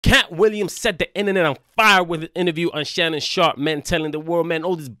Katt Williams set the internet on fire with an interview on Shannon Sharpe, man, telling the world, man,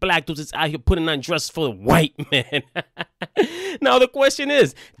 all these black dudes is out here putting on dresses for the white man. Now the question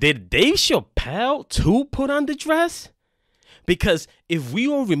is, did Dave Chappelle too put on the dress? Because if we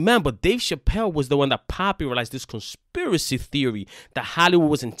all remember, Dave Chappelle was the one that popularized this conspiracy theory that Hollywood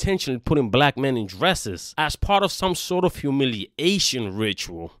was intentionally putting black men in dresses as part of some sort of humiliation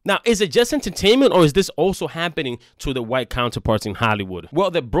ritual. Now, is it just entertainment, or is this also happening to the white counterparts in Hollywood? Well,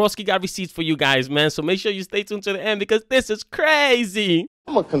 the Broskee got receipts for you guys, man, so make sure you stay tuned to the end because this is crazy.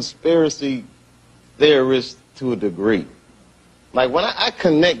 I'm a conspiracy theorist to a degree. Like when I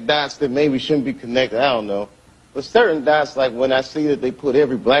connect dots that maybe shouldn't be connected, I don't know. But certain dots, like when I see that they put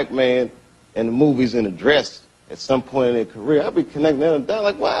every black man in the movies in a dress at some point in their career, I'll be connecting them down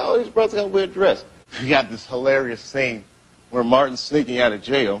like, wow, these brothers got to wear a dress. We got this hilarious scene where Martin's sneaking out of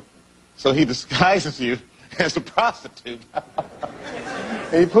jail, so he disguises you as a prostitute.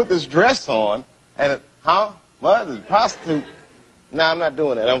 And he put this dress on, and what, a prostitute? No, I'm not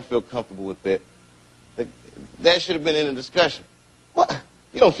doing that. I don't feel comfortable with that. That should have been in the discussion. What?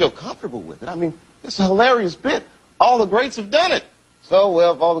 You don't feel comfortable with it? I mean, it's a hilarious bit. All the greats have done it. So,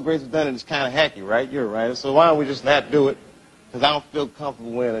 well, if all the greats have done it, it's kind of hacky, right? You're right. So why don't we just not do it? Because I don't feel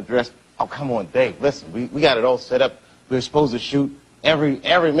comfortable wearing a dress. Oh, come on, Dave. Listen, we got it all set up. We're supposed to shoot. Every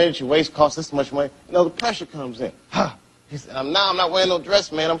minute you waste costs this much money. You know, the pressure comes in. He said, I'm not wearing no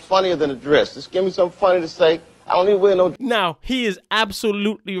dress, man. I'm funnier than a dress. Just give me something funny to say. I don't need to wear no... Now, he is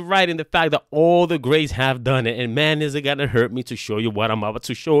absolutely right in the fact that all the greats have done it. And man, is it gonna hurt me to show you what I'm about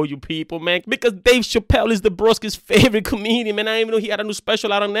to show you people, man. Because Dave Chappelle is the Broskees' favorite comedian, man. I didn't even know he had a new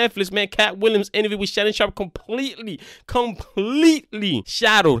special out on Netflix, man. Katt Williams' interview with Shannon Sharpe completely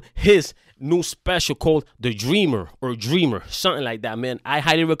shadowed his new special called The Dreamer or Dreamer, something like that, man. I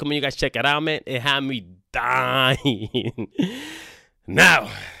highly recommend you guys check it out, man. It had me dying. Now,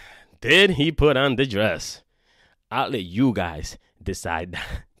 did he put on the dress? I'll let you guys decide.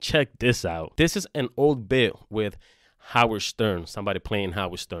 Check this out. This is an old bit with Howard Stern, somebody playing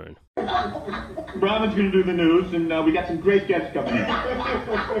Howard Stern. Robin's going to do the news, and we got some great guests coming in.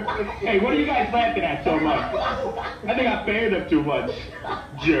 Hey, what are you guys laughing at so much? I think I fired up too much.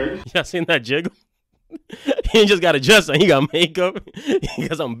 Jerk. Y'all seen that jiggle? He ain't just got a dress on, he got makeup. He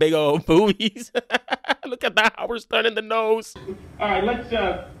got some big old boobies. Look at that Howard Stern in the nose. All right, let's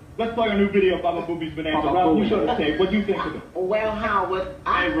play a new video of Baba Boobies Bonanza. Robin, you show the tape. What do you think of it? Well, Howard,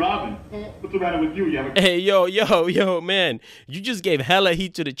 Hey, Robin, what's the matter with you? Hey, yo, man. You just gave hella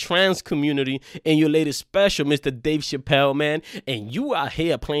heat to the trans community in your latest special, Mr. Dave Chappelle, man. And you out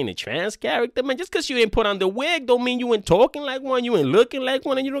here playing a trans character, man. Just because you ain't put on the wig don't mean you ain't talking like one, you ain't looking like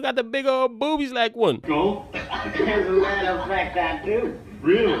one, and you don't got the big old boobies like one. Go? as a matter of fact, I do.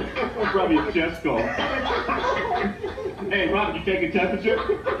 Really? Probably a chest go. Hey, Robin, you taking temperature?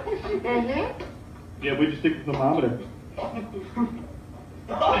 Mm-hmm. Yeah, we just stick the thermometer.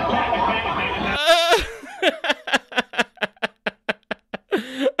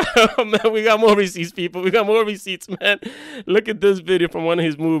 Oh, man, we got more receipts, people. We got more receipts, man. Look at this video from one of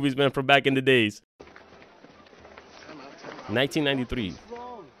his movies, man, from back in the days. 1993.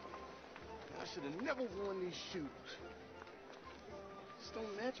 I should have never worn these shoes. Just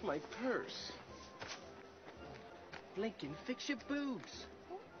don't match my purse. Blinking, fix your boobs.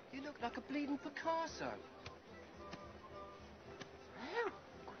 You look like a bleeding Picasso.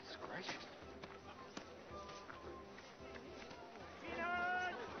 Goodness gracious.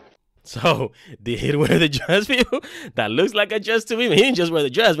 So, did he wear the dress, people? That looks like a dress to me. He didn't just wear the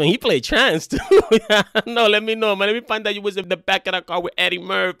dress, man. He played trans, too. No, let me know, man. Let me find out you was in the back of the car with Eddie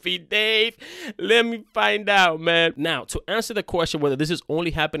Murphy, Dave. Let me find out, man. Now, to answer the question whether this is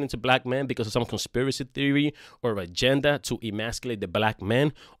only happening to black men because of some conspiracy theory or agenda to emasculate the black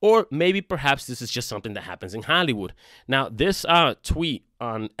men, or maybe perhaps this is just something that happens in Hollywood. Now, this tweet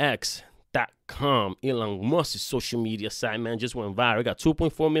on X.com, Elon Musk's social media site, man, just went viral. It got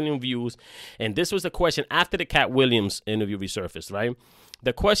 2.4 million views. And this was the question after the Katt Williams interview resurfaced, right?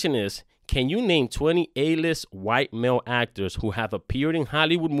 The question is, can you name 20 A-list white male actors who have appeared in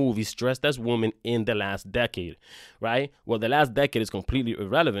Hollywood movies dressed as women in the last decade, right? Well, the last decade is completely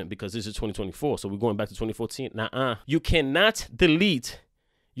irrelevant because this is 2024. So we're going back to 2014. Nuh-uh. You cannot delete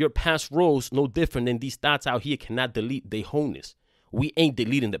your past roles no different than these thoughts out here cannot delete their wholeness. We ain't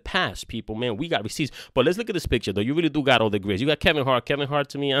deleting the past, people, man. We got receipts. But let's look at this picture, though. You really do got all the grades. You got Kevin Hart. Kevin Hart,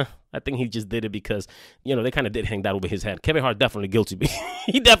 to me, I think he just did it because, you know, they kind of did hang that over his head. Kevin Hart definitely guilty.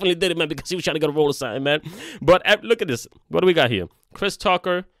 He definitely did it, man, because he was trying to get a roll of something, man. But look at this. What do we got here? Chris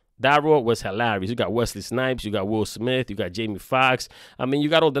Tucker. That role was hilarious. You got Wesley Snipes. You got Will Smith. You got Jamie Foxx. I mean, you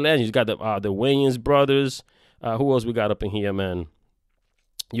got all the legends. You got the Wayans brothers. Who else we got up in here, man?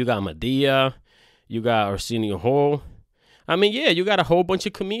 You got Medea. You got Arsenio Hall. I mean, yeah, you got a whole bunch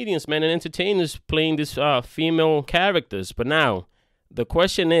of comedians, man, and entertainers playing these female characters. But now, the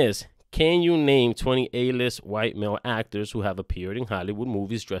question is, can you name 20 A-list white male actors who have appeared in Hollywood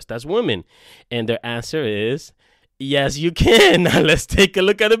movies dressed as women? And their answer is, yes, you can. Now, let's take a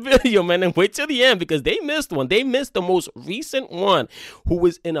look at the video, man, and wait till the end because they missed one. They missed the most recent one who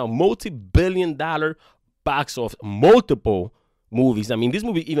was in a multi-billion-dollar box office, multiple movies. I mean, this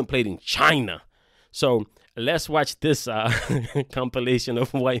movie even played in China. So let's watch this compilation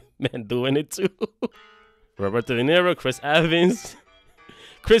of white men doing it too. Roberto De Niro, Chris Evans,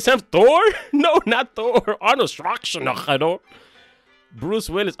 Chris Hemsworth, Thor? No, not Thor. Arnold Schwarzenegger. Bruce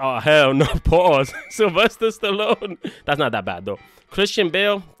Willis. Oh, hell no. Pause. Sylvester Stallone. That's not that bad, though. Christian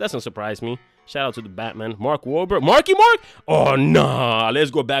Bale. Doesn't surprise me. Shout out to the Batman. Mark Wahlberg. Marky Mark? Oh, nah.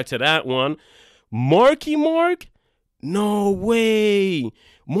 Let's go back to that one. Marky Mark? No way.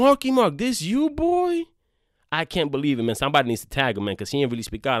 Marky Mark, this you, boy? I can't believe it, man. Somebody needs to tag him, man, because he didn't really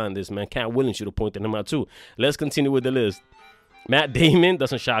speak out on this, man. Cat Williams should have pointed him out, too. Let's continue with the list. Matt Damon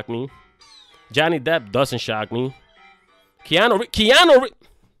doesn't shock me. Johnny Depp doesn't shock me. John Wick?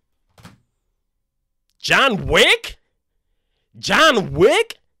 John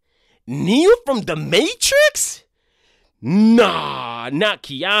Wick? Neo from The Matrix? Nah, not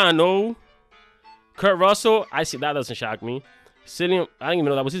Keanu. Kurt Russell, I see that doesn't shock me. Cillian, I didn't even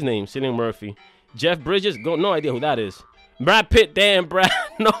know that was his name. Cillian Murphy. Jeff Bridges, no idea who that is. Brad Pitt, damn, Brad.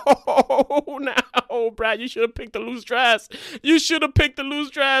 No, Brad, you should have picked the loose dress. You should have picked the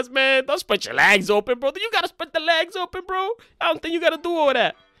loose dress, man. Don't spread your legs open, bro. You got to spread the legs open, bro. I don't think you got to do all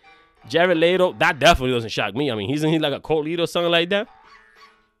that. Jared Leto, that definitely doesn't shock me. I mean, he's like a cult leader or something like that.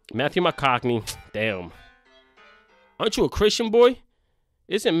 Matthew McConaughey, damn. Aren't you a Christian, boy?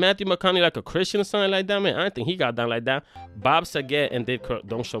 Isn't Matthew McConaughey like a Christian or something like that, man? I don't think he got down like that. Bob Saget and Dave Kirk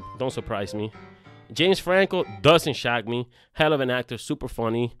don't surprise me. James Franco doesn't shock me. Hell of an actor, super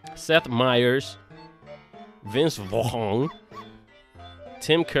funny. Seth Meyers, Vince Vaughn,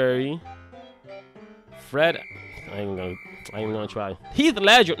 Tim Curry, Fred. I ain't gonna try. Heath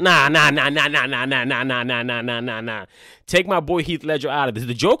Ledger. Nah. Take my boy Heath Ledger out of this.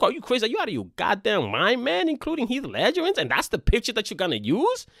 The joke? Are you crazy? Are you out of your goddamn mind, man? Including Heath Ledger, and that's the picture that you're gonna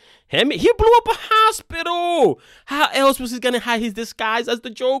use? He blew up a hospital. How else was he gonna hide his disguise as the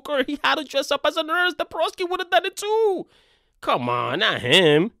Joker? He had to dress up as a nurse. The Broskee would have done it too. Come on, not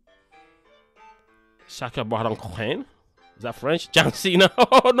him. Sacha Baron Cohen. Is that French? John Cena.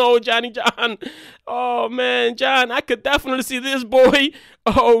 Oh, no, Johnny John. Oh, man, John, I could definitely see this, boy.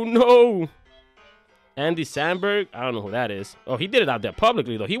 Oh, no. Andy Samberg. I don't know who that is. Oh, he did it out there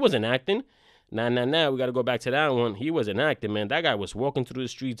publicly, though. He wasn't acting. Nah. We got to go back to that one. He wasn't acting, man. That guy was walking through the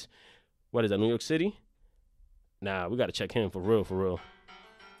streets. What is that, New York City? Nah, we got to check him for real.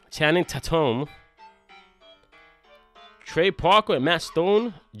 Channing Tatum. Trey Parker and Matt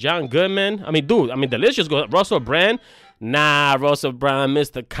Stone. John Goodman. I mean, dude, the list just goes. Russell Brand. Nah, Russell Brand,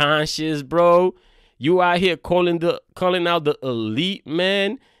 Mr. Conscious, bro. You out here calling out the elite,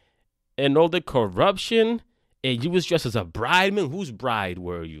 man, and all the corruption, and you was dressed as a bride, man. Whose bride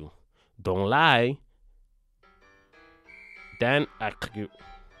were you? Don't lie. I ain't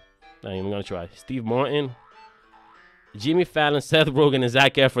even gonna try. Steve Martin, Jimmy Fallon, Seth Rogen, and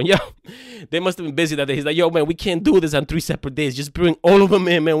Zac Efron. Yo, they must have been busy that day. He's like, yo, man, we can't do this on 3 separate days. Just bring all of them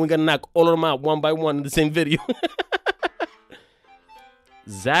in, man. We're gonna knock all of them out one by one in the same video.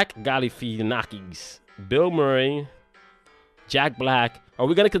 Zach Galifianakis, Bill Murray, Jack Black. Are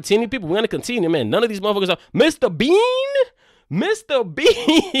we going to continue, people? We're going to continue, man. None of these motherfuckers are. Mr. Bean? Mr.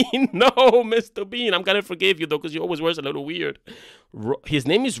 Bean. No, Mr. Bean. I'm going to forgive you, though, because you always words a little weird. His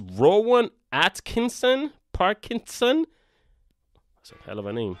name is Rowan Atkinson. Parkinson. That's a hell of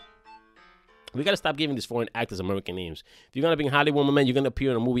a name. We got to stop giving these foreign actors American names. If you're going to be in Hollywood, man, you're going to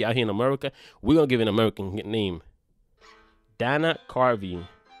appear in a movie out here in America, we're going to give you an American name. Dana Carvey,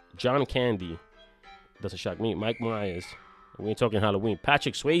 John Candy, doesn't shock me. Mike Myers, we ain't talking Halloween.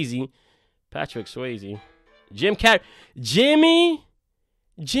 Patrick Swayze, Jim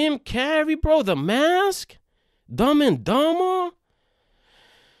Carrey, bro. The Mask, Dumb and Dumber,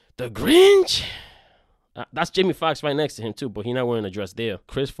 The Grinch. That's Jamie Foxx right next to him too, but he's not wearing a dress there.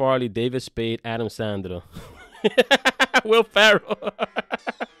 Chris Farley, David Spade, Adam Sandler, Will Ferrell,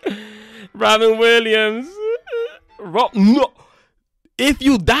 Robin Williams. No, if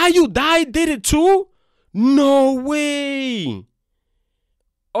you die, did it too? No way.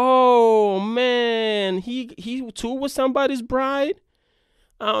 Oh man, he too was somebody's bride.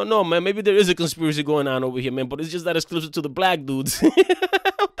 I don't know, man. Maybe there is a conspiracy going on over here, man. But it's just that exclusive to the black dudes. What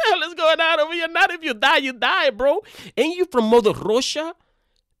the hell is going on over here? Not if you die, bro. Ain't you from Mother Russia?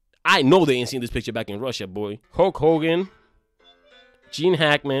 I know they ain't seen this picture back in Russia, boy. Hulk Hogan, Gene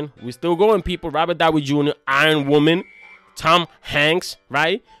Hackman. We still going, people. Robert Downey Jr., Iron Woman, Tom Hanks,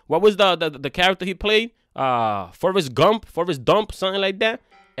 right? What was the character he played? Forrest Gump, something like that.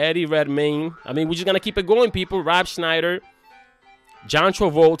 Eddie Redmayne. I mean, we're just gonna keep it going, people. Rob Schneider, John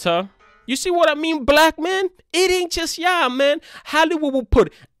Travolta. You see what I mean, black man? It ain't just y'all, man. Hollywood will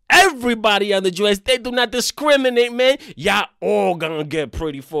put everybody on the dress. They do not discriminate, man. Y'all all gonna get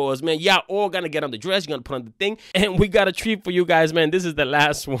pretty for us, man. Y'all all gonna get on the dress. You're gonna put on the thing. And we got a treat for you guys, man. This is the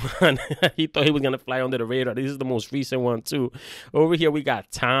last one. He thought he was gonna fly under the radar. This is the most recent one, too. Over here, we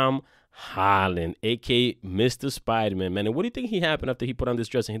got Tom Holland, aka Mr. Spider-Man, man. And what do you think he happened after he put on this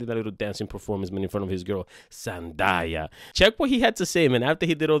dress and he did that little dancing performance, man, in front of his girl Zendaya? Check what he had to say, man. After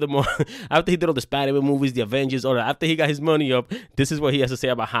he did all the Spider-Man movies, the Avengers, or after he got his money up, this is what he has to say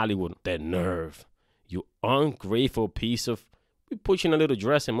about Hollywood. The nerve, you ungrateful piece of. We put you in a little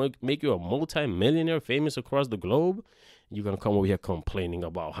dress and make you a multi-millionaire, famous across the globe. You're gonna come over here complaining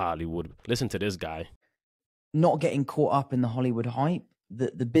about Hollywood. Listen to this guy. Not getting caught up in the Hollywood hype.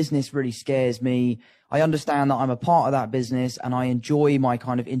 The business really scares me. I understand that I'm a part of that business and I enjoy my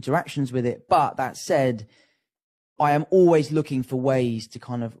kind of interactions with it. But that said, I am always looking for ways to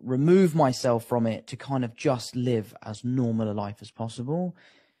kind of remove myself from it, to kind of just live as normal a life as possible.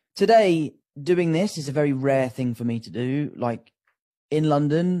 Today, doing this is a very rare thing for me to do. Like in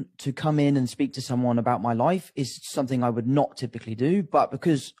London, to come in and speak to someone about my life is something I would not typically do. But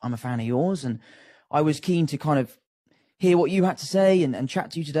because I'm a fan of yours and I was keen to kind of hear what you had to say and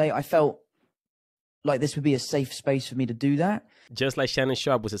chat to you today, I felt like this would be a safe space for me to do that. Just like Shannon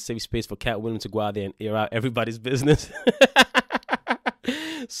Sharpe was a safe space for Katt Williams to go out there and air out everybody's business.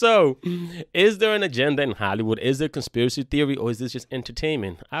 So, is there an agenda in Hollywood? Is there conspiracy theory, or is this just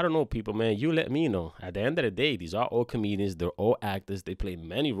entertainment? I don't know, people, man. You let me know. At the end of the day, these are all comedians. They're all actors. They play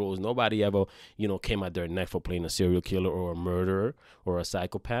many roles. Nobody ever, came out their neck for playing a serial killer or a murderer or a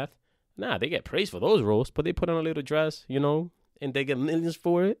psychopath. Nah, they get praised for those roles, but they put on a little dress, and they get millions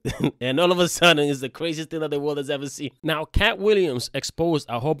for it. And all of a sudden, it's the craziest thing that the world has ever seen. Now, Katt Williams exposed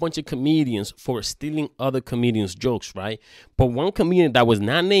a whole bunch of comedians for stealing other comedians' jokes, right? But one comedian that was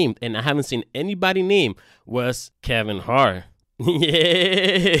not named, and I haven't seen anybody name, was Kevin Hart.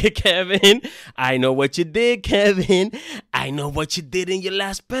 Yeah, Kevin. I know what you did, Kevin. I know what you did in your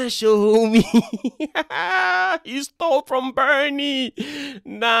last special, homie. You stole from Bernie.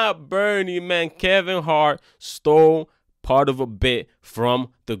 Not Bernie, man. Kevin Hart stole part of a bit from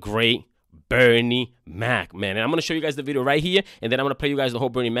the great Bernie Mac, man. And I'm going to show you guys the video right here, and then I'm going to play you guys the whole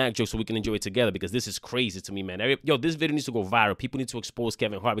Bernie Mac joke so we can enjoy it together, because this is crazy to me, man. Yo, this video needs to go viral. People need to expose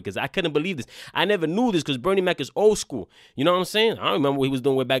Kevin Hart, because I couldn't believe this. I never knew this, because Bernie Mac is old school. You know what I'm saying? I don't remember what he was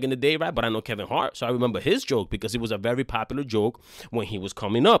doing way back in the day, right? But I know Kevin Hart, so I remember his joke, because it was a very popular joke when he was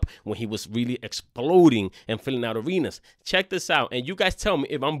coming up, when he was really exploding and filling out arenas. Check this out, and you guys tell me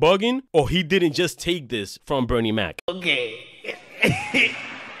if I'm bugging or he didn't just take this from Bernie Mac. Okay. Okay.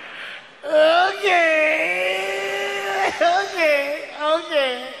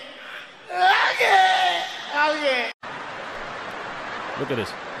 Look at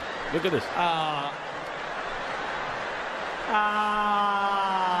this. Look at this.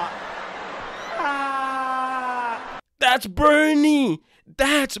 That's Bernie.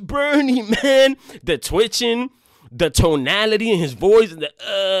 That's Bernie, man. The twitching, the tonality in his voice, the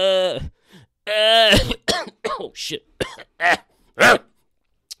oh shit.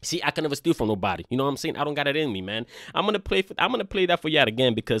 See, I can never steal from nobody. You know what I'm saying? I don't got it in me, man. I'm gonna play that for y'all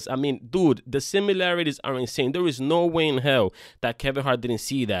again, because I mean, dude, the similarities are insane. There is no way in hell that Kevin Hart didn't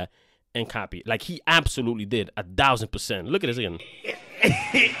see that and copy it. Like, he absolutely did, 1000%. Look at this again.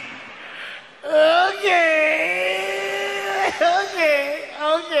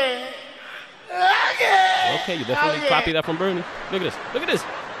 Okay, you definitely copy that from Bernie. Look at this. Look at this.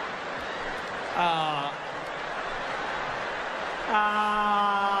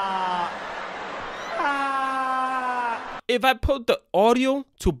 If I put the audio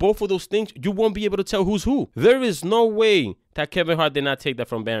to both of those things, you won't be able to tell who's who. There is no way that Kevin Hart did not take that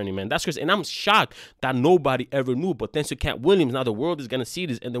from Bernie, man. That's crazy. And I'm shocked that nobody ever knew. But thanks to Katt Williams, now the world is going to see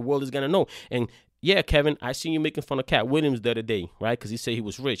this and the world is going to know. And yeah, Kevin, I seen you making fun of Katt Williams the other day, right? Because he said he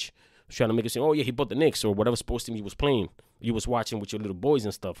was rich. Trying to make it seem, oh yeah, he bought the Knicks or whatever sports team he was playing. You was watching with your little boys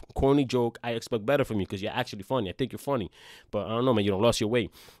and stuff. Corny joke. I expect better from you, because you're actually funny. I think you're funny. But I don't know, man. You don't lost your way.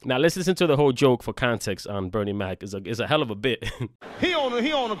 Now let's listen to the whole joke for context on Bernie Mac. It's a hell of a bit. He on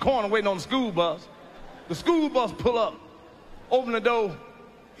the corner waiting on the school bus. The school bus pull up, open the door.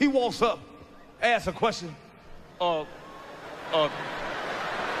 He walks up, asks a question.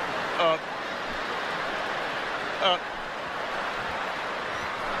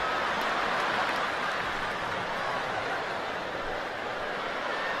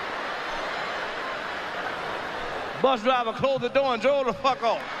 Bus driver closed the door and drove the fuck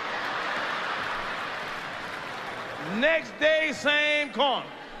off. Next day, same corner.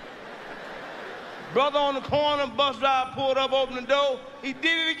 Brother on the corner, bus driver pulled up, opened the door. He did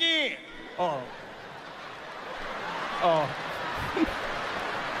it again.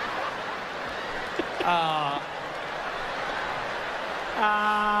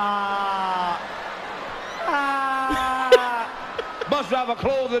 Bus driver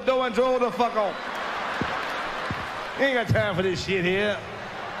closed the door and drove the fuck off. Ain't got time for this shit here.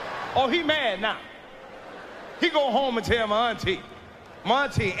 Oh, he mad now. He go home and tell my auntie,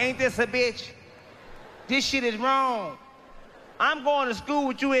 ain't this a bitch? This shit is wrong. I'm going to school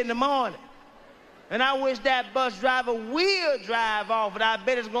with you in the morning. And I wish that bus driver will drive off, and I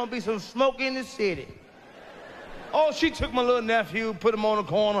bet it's gonna be some smoke in the city. Oh, she took my little nephew, put him on the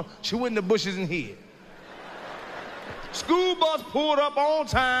corner. She went in the bushes and hid. School bus pulled up on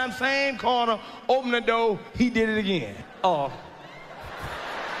time, same corner, opened the door, he did it again.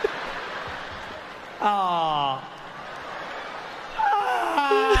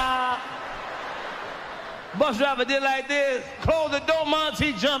 Bus driver did like this, closed the door,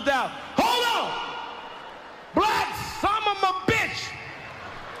 Monty jumped out. Hold on! Black son of a bitch!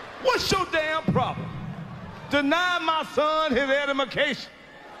 What's your damn problem? Deny my son his education.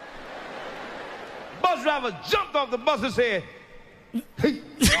 Bus driver jumped off the bus and said, hey.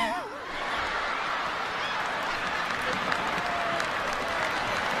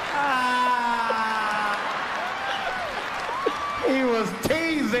 He was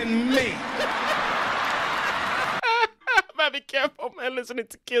teasing me. Man, be careful, man, listening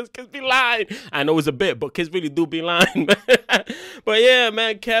to kids be lying. I know it's a bit, but kids really do be lying, man. But yeah,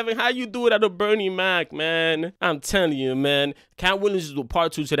 man, Kevin, how you do it at a Bernie Mac, man? I'm telling you, man. Katt Williams is do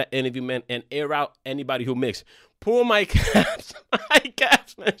part 2 to that interview, man, and air out anybody who mix. Poor Mike Caps. Mike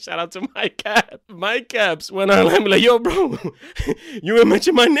Caps, man. Shout out to Mike Caps. Mike Caps went on and be like, yo, bro, you ain't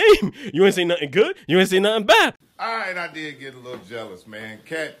mention my name. You ain't say nothing good. You ain't say nothing bad. All right, I did get a little jealous, man.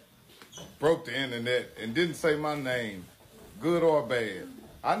 Katt broke the internet and didn't say my name, good or bad.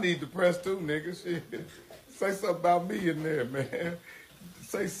 I need the press too, nigga. Shit. Say something about me in there, man.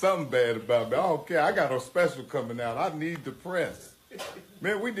 Say something bad about me. I don't care. I got a special coming out. I need the press.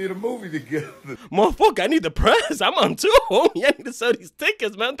 Man, we did a movie together. Motherfucker, I need the press. I'm on too. Homie, I need to sell these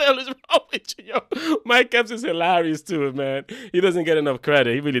tickets, man. What the hell is wrong with you, yo? Mike Epps is hilarious too, man. He doesn't get enough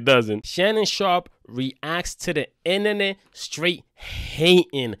credit. He really doesn't. Shannon Sharpe reacts to the internet straight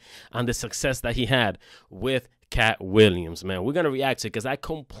hating on the success that he had with Katt Williams, man. We're going to react to it because I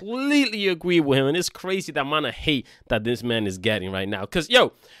completely agree with him. And it's crazy the amount of hate that this man is getting right now. Because,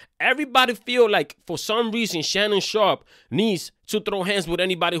 yo, everybody feel like for some reason Shannon Sharpe needs to throw hands with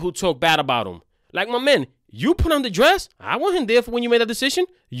anybody who talk bad about him. Like, my man, you put on the dress. I wasn't there for when you made that decision.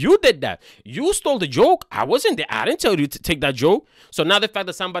 You did that. You stole the joke. I wasn't there. I didn't tell you to take that joke. So now the fact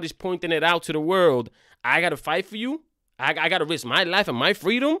that somebody's pointing it out to the world, I got to fight for you. I got to risk my life and my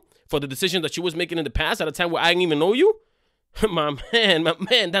freedom for the decision that you was making in the past at a time where I didn't even know you? My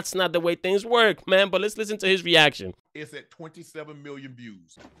man, that's not the way things work, man. But let's listen to his reaction. It's at 27 million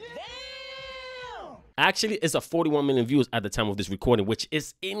views. Damn! Actually, it's at 41 million views at the time of this recording, which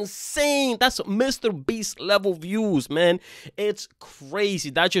is insane. That's Mr. Beast level views, man. It's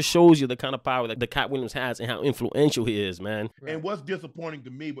crazy. That just shows you the kind of power that the Katt Williams has and how influential he is, man. And what's disappointing to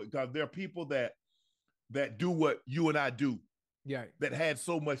me, because there are people that do what you and I do, yeah, that had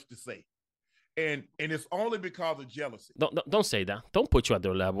so much to say, and it's only because of jealousy. Don't say that. Don't put you at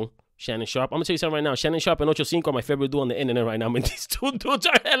their level, Shannon Sharpe. I'm gonna tell you something right now. Shannon Sharpe and Ocho Cinco are my favorite dude on the internet right now. I mean, these two dudes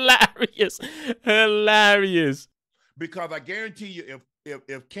are hilarious. Because I guarantee you,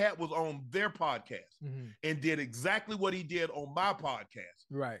 if Katt was on their podcast and did exactly what he did on my podcast,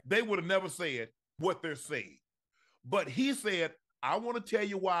 right, they would have never said what they're saying. But he said, "I want to tell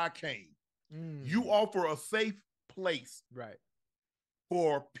you why I came. You offer a safe place, right,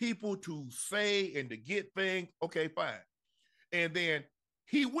 for people to say and to get things." Okay, fine. And then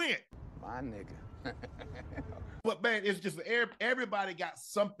he went. My nigga. But man, it's just everybody got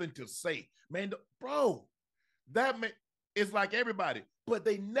something to say. Man, bro, it's like everybody, but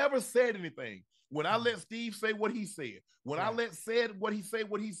they never said anything. When I let Steve say what he said, when I let said what he said,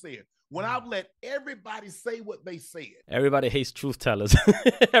 when I've let everybody say what they said. Everybody hates truth tellers.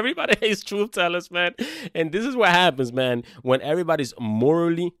 Everybody hates truth tellers, man. And this is what happens, man, when everybody's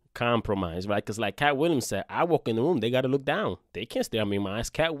morally compromise, right? Because like Cat Williams said, I walk in the room, they got to look down. They can't stare at me in my eyes.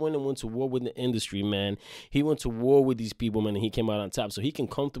 Cat Williams went to war with the industry, man. He went to war with these people, man, and he came out on top. So he can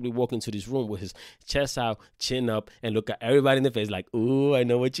comfortably walk into this room with his chest out, chin up, and look at everybody in the face like, ooh, I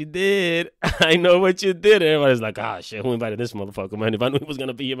know what you did. I know what you did. Everybody's like, ah, shit, who invited this motherfucker, man? If I knew he was going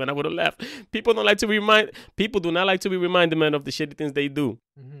to be here, man, I would have left. People do not like to be reminded, man, of the shitty things they do.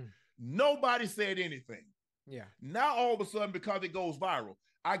 Nobody said anything. Yeah. Now all of a sudden, because it goes viral,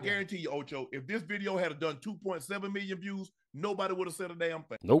 I guarantee you, Ocho, if this video had done 2.7 million views, nobody would have said a damn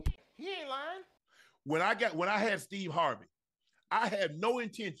thing. Nope. He ain't lying. When I had Steve Harvey, I had no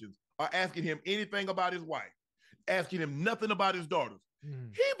intentions of asking him anything about his wife, asking him nothing about his daughters.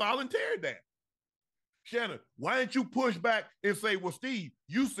 He volunteered that. Shannon, why didn't you push back and say, well, Steve,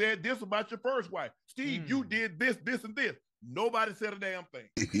 you said this about your first wife. Steve, you did this, this, and this. Nobody said a damn thing.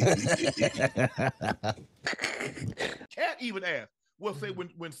 Cat even asked, well, say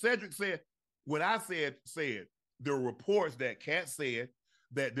when Cedric said, when I said, there were reports that Cat said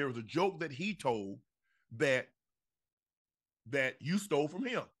that there was a joke that he told that you stole from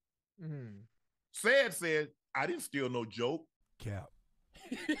him. Said, I didn't steal no joke. Cap.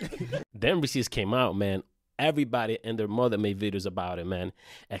 Them receipts came out, man. Everybody and their mother made videos about it, man,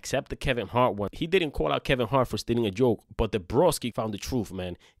 except the Kevin Hart one. He didn't call out Kevin Hart for stealing a joke, but the Broskee found the truth,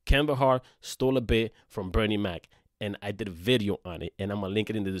 man. Kevin Hart stole a bit from Bernie Mac, and I did a video on it, and I'm going to link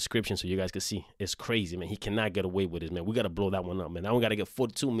it in the description so you guys can see. It's crazy, man. He cannot get away with it, man. We got to blow that one up, man. Now we got to get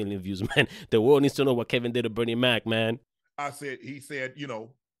 42 million views, man. The world needs to know what Kevin did to Bernie Mac, man. He said, you know,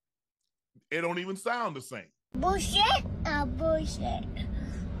 it don't even sound the same. Bullshit. Bullshit.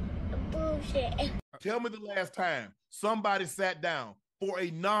 Bullshit. Tell me the last time somebody sat down for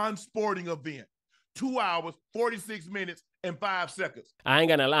a non-sporting event, 2 hours, 46 minutes, and 5 seconds. I ain't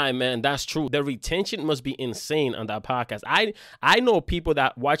gonna lie, man. That's true. The retention must be insane on that podcast. I know people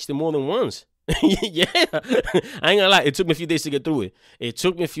that watched it more than once. Yeah. I ain't gonna lie. It took me a few days to get through it.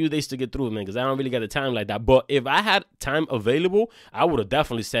 Man, because I don't really got the time like that. But if I had time available, I would have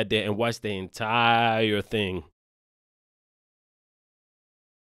definitely sat there and watched the entire thing.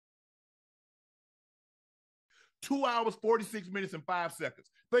 Two hours, 46 minutes, and 5 seconds.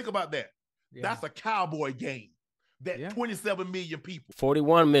 Think about that. Yeah. That's a cowboy game. 27 million people.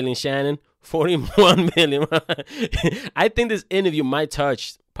 41 million, Shannon. 41 million. I think this interview might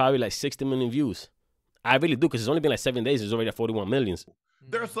touch probably like 60 million views. I really do, because it's only been like 7 days. It's already at 41 millions.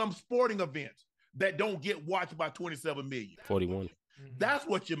 There are some sporting events that don't get watched by 27 million. 41. That's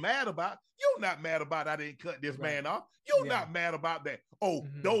what you're mad about. You're not mad about I didn't cut this man off. You're not mad about that. Oh,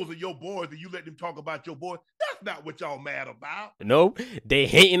 those are your boys and you let them talk about your boy. That's not what y'all mad about. Nope. They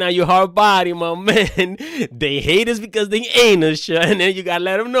hating on your hard body, my man. They hate us because they ain't us, and then you gotta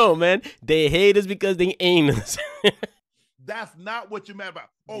let them know, man. They hate us because they ain't us. That's not what you're mad about.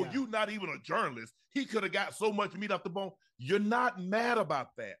 Oh, you not even a journalist. He could have got so much meat off the bone. You're not mad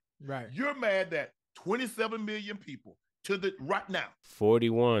about that. Right. You're mad that 27 million people to the right now.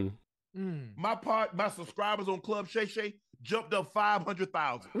 41. My subscribers on Club Shay Shay jumped up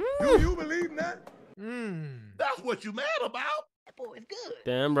 500,000. Do you believe that? That's what you mad about. That boy is good.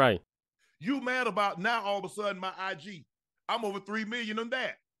 Damn right. You mad about now all of a sudden my IG, I'm over 3 million on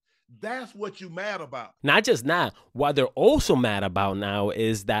that. That's what you mad about. Not just that. What they're also mad about now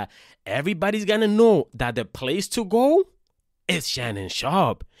is that everybody's gonna know that the place to go is Shannon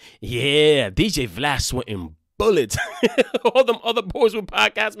Sharpe. Yeah, DJ Vlad sweating bullets. All them other boys with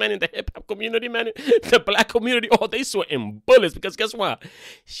podcasts, man, in the hip-hop community, man, the black community, they sweating bullets, because guess what?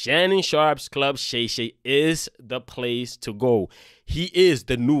 Shannon Sharpe's Club Shay Shay is the place to go. He is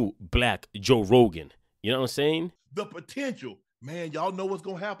the new black Joe Rogan. You know what I'm saying? The potential. Man, y'all know what's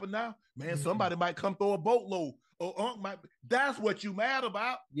going to happen now? Man, somebody might come throw a boatload. Or that's what you mad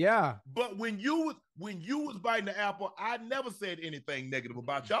about. Yeah. But when you was biting the apple, I never said anything negative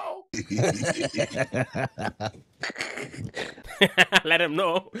about y'all. Let him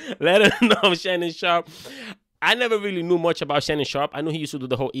know. Let him know, Shannon Sharpe. I never really knew much about Shannon Sharpe. I knew he used to do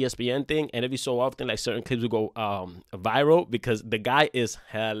the whole ESPN thing, and every so often, like certain clips would go viral, because the guy is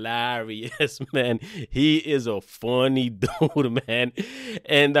hilarious, man. He is a funny dude, man.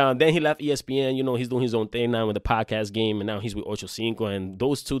 And then he left ESPN. You know, he's doing his own thing now with the podcast game, and now he's with Ocho Cinco. And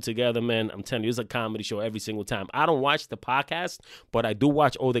those two together, man, I'm telling you, it's a comedy show every single time. I don't watch the podcast, but I do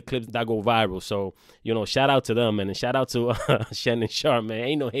watch all the clips that go viral. So, you know, shout out to them, man, and shout out to Shannon Sharpe, man.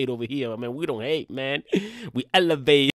 Ain't no hate over here, man. We don't hate, man. We elevate.